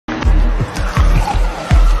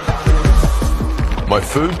My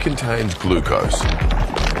food contains glucose,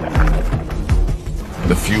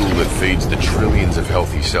 the fuel that feeds the trillions of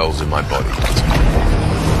healthy cells in my body.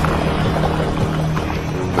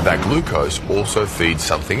 But that glucose also feeds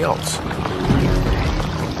something else.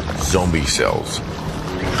 Zombie cells.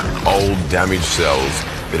 Old, damaged cells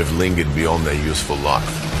that have lingered beyond their useful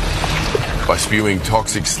life. By spewing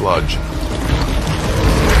toxic sludge,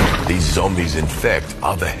 these zombies infect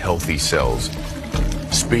other healthy cells,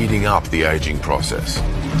 speeding up the aging process.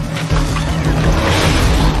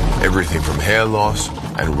 Everything from hair loss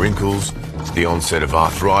and wrinkles to the onset of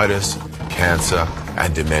arthritis, cancer,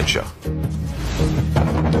 and dementia.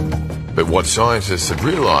 But what scientists have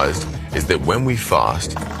realized is that when we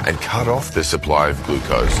fast and cut off the supply of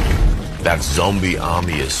glucose, that zombie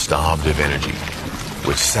army is starved of energy,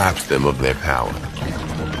 which saps them of their power.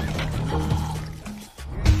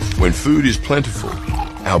 When food is plentiful,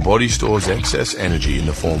 our body stores excess energy in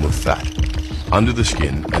the form of fat, under the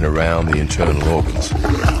skin and around the internal organs.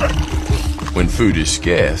 When food is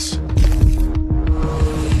scarce,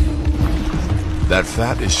 that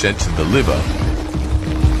fat is sent to the liver,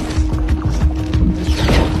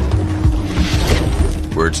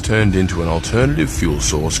 where it's turned into an alternative fuel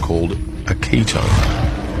source called a ketone.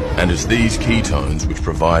 And it's these ketones which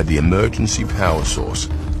provide the emergency power source,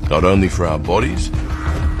 not only for our bodies,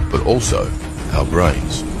 but also our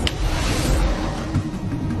brains.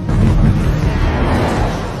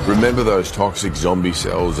 Remember those toxic zombie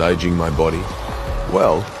cells aging my body?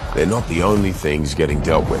 Well, they're not the only things getting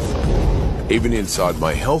dealt with. Even inside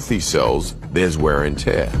my healthy cells, there's wear and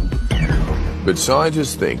tear. But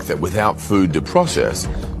scientists think that without food to process,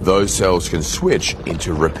 those cells can switch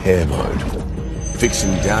into repair mode,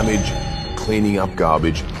 fixing damage, cleaning up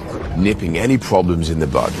garbage, nipping any problems in the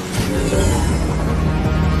bud.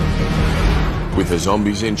 With the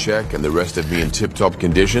zombies in check and the rest of me in tip-top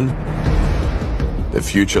condition, the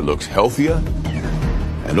future looks healthier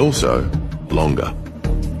and also longer.